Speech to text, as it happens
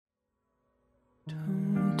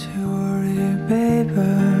Don't you worry, baby.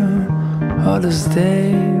 All those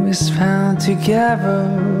days we spent together.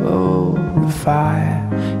 Oh, the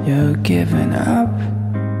fire you're giving up.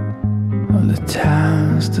 All the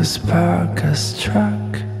times the spark has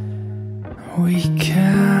struck. We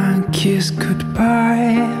can't kiss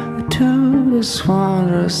goodbye to this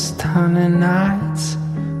wondrous stunning nights.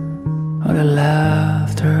 All the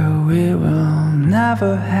laughter we will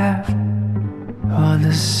never have. All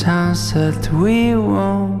the sunset we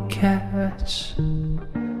won't catch.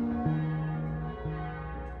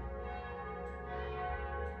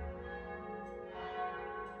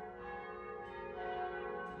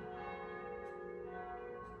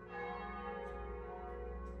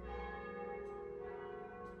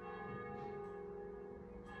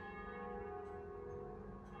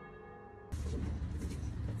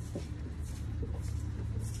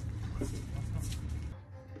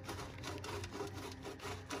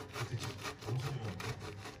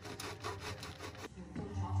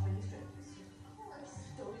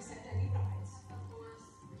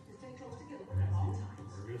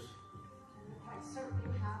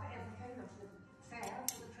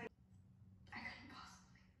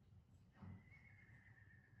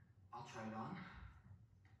 Try it on.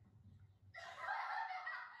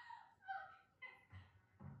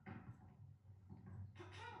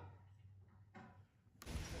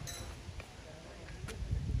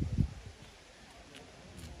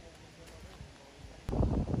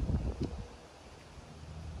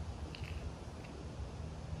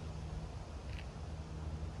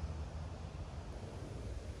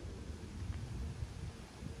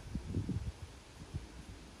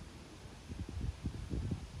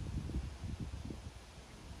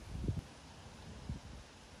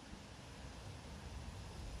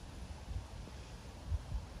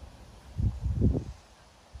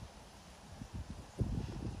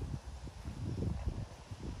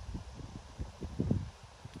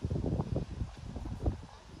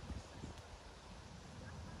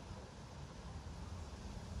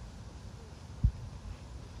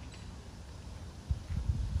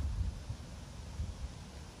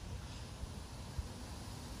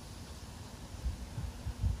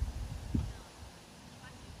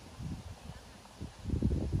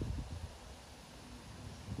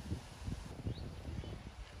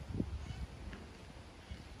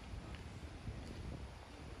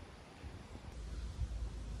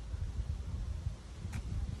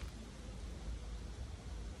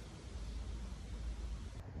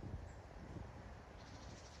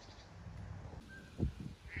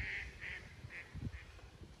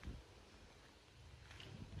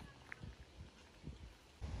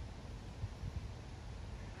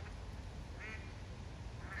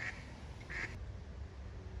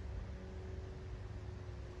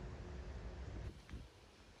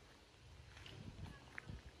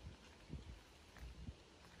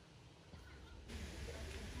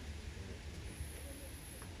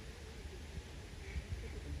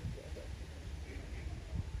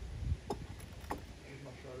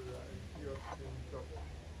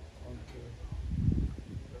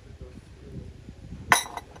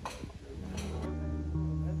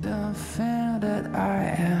 The thing that I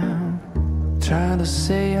am, trying to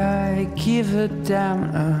say I give a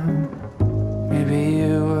damn. Maybe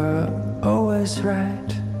you were always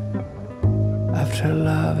right. After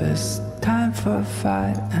love, it's time for a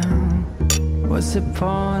fight. What's the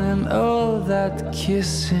point in all that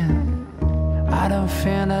kissing? I don't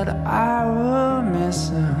feel that I will miss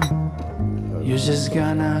him. You're just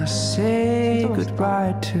gonna say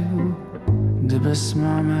goodbye to the best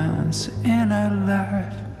moments in our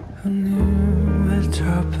life. And you will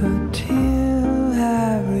drop a tear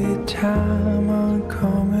every time I'm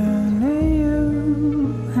coming to you.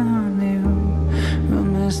 And you will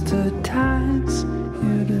miss the times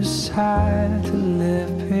you decide to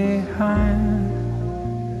leave behind.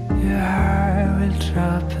 Your heart will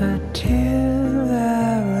drop a tear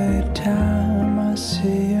every time I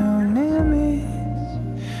see you near me.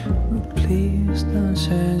 But please don't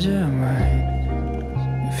change your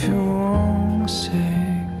mind if you won't say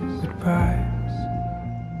goodbye.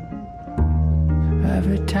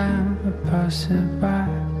 Every time I pass you by,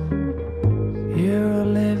 you will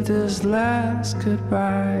leave this last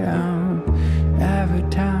goodbye. Every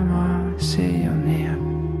time I see you near,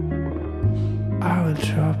 I will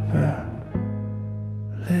drop a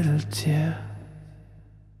little tear.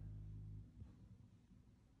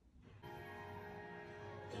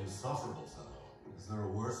 Insufferable smell. Is there a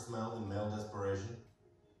worse smell than male desperation?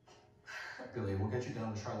 Billy, we'll get you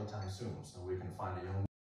down to Charlottetown soon so we can find a young...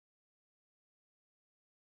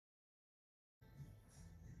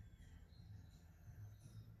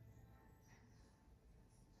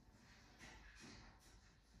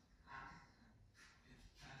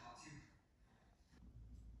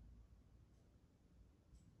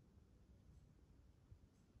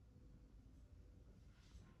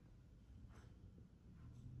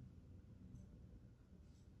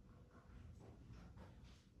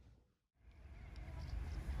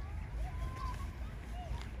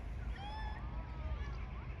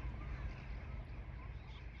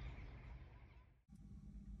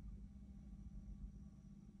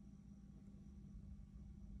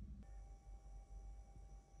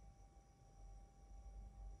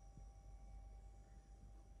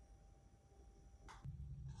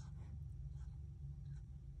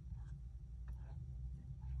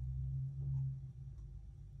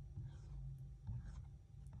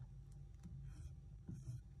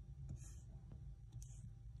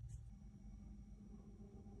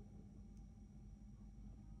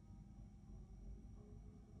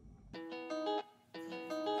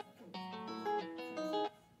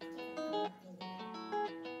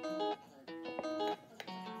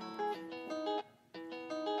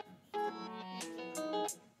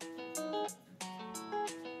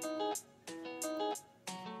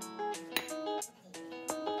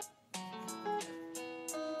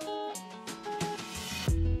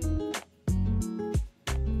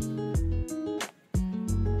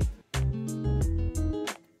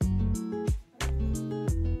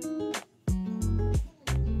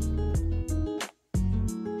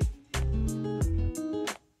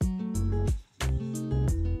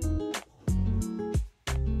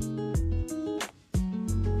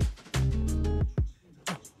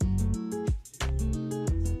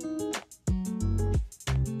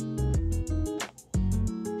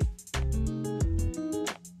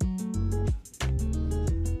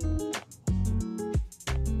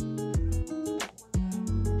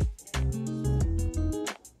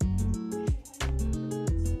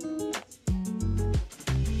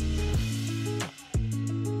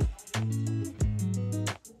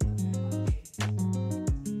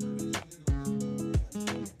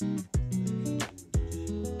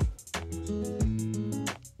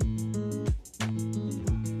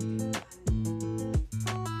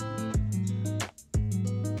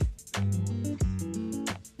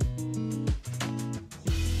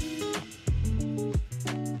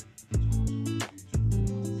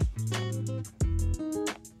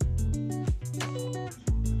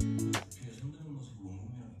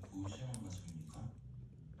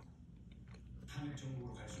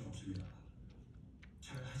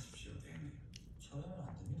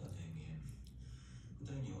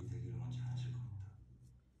 여기 되기로만 잘하실 겁니다.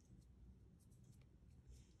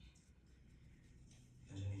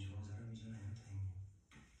 여전히 좋은 사람이잖아요, 다행히.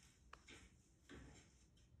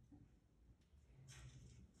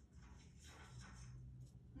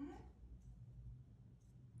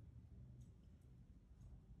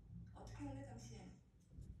 어떻게 할래 당신?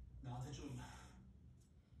 나한테 좀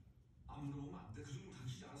안 물어보면 안 돼? 그 정도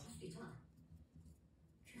당신이 알아서 할 수도 있잖아.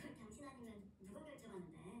 그걸 당신 아니면 누가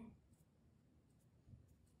결정하는데?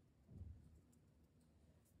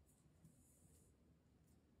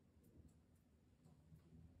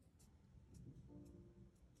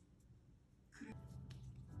 그래.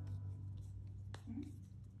 응?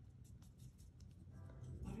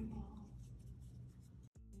 말해봐.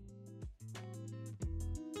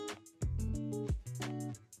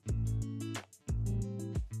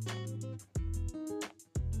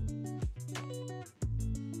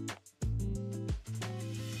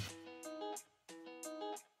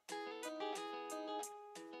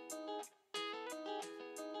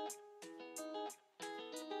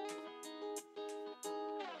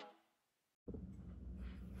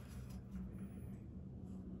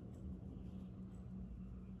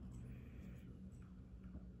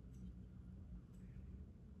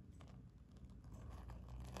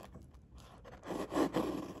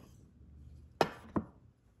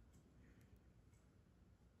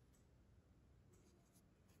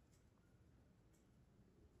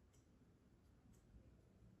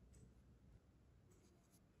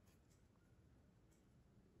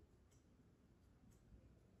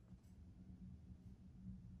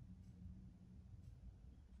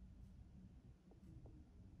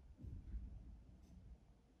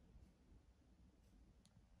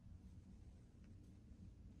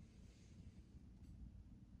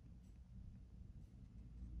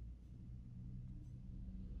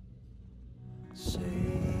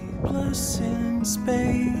 Shapeless in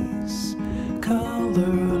space,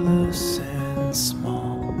 colorless and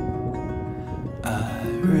small. I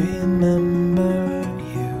remember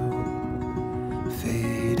you,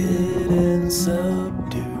 faded and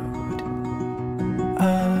subdued.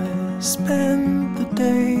 I spent the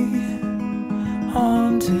day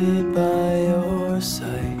haunted by your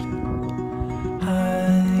sight,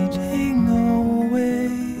 hiding away,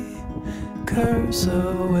 curse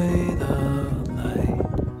away the light.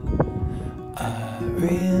 I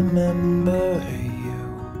remember you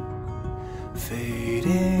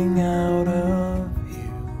fading out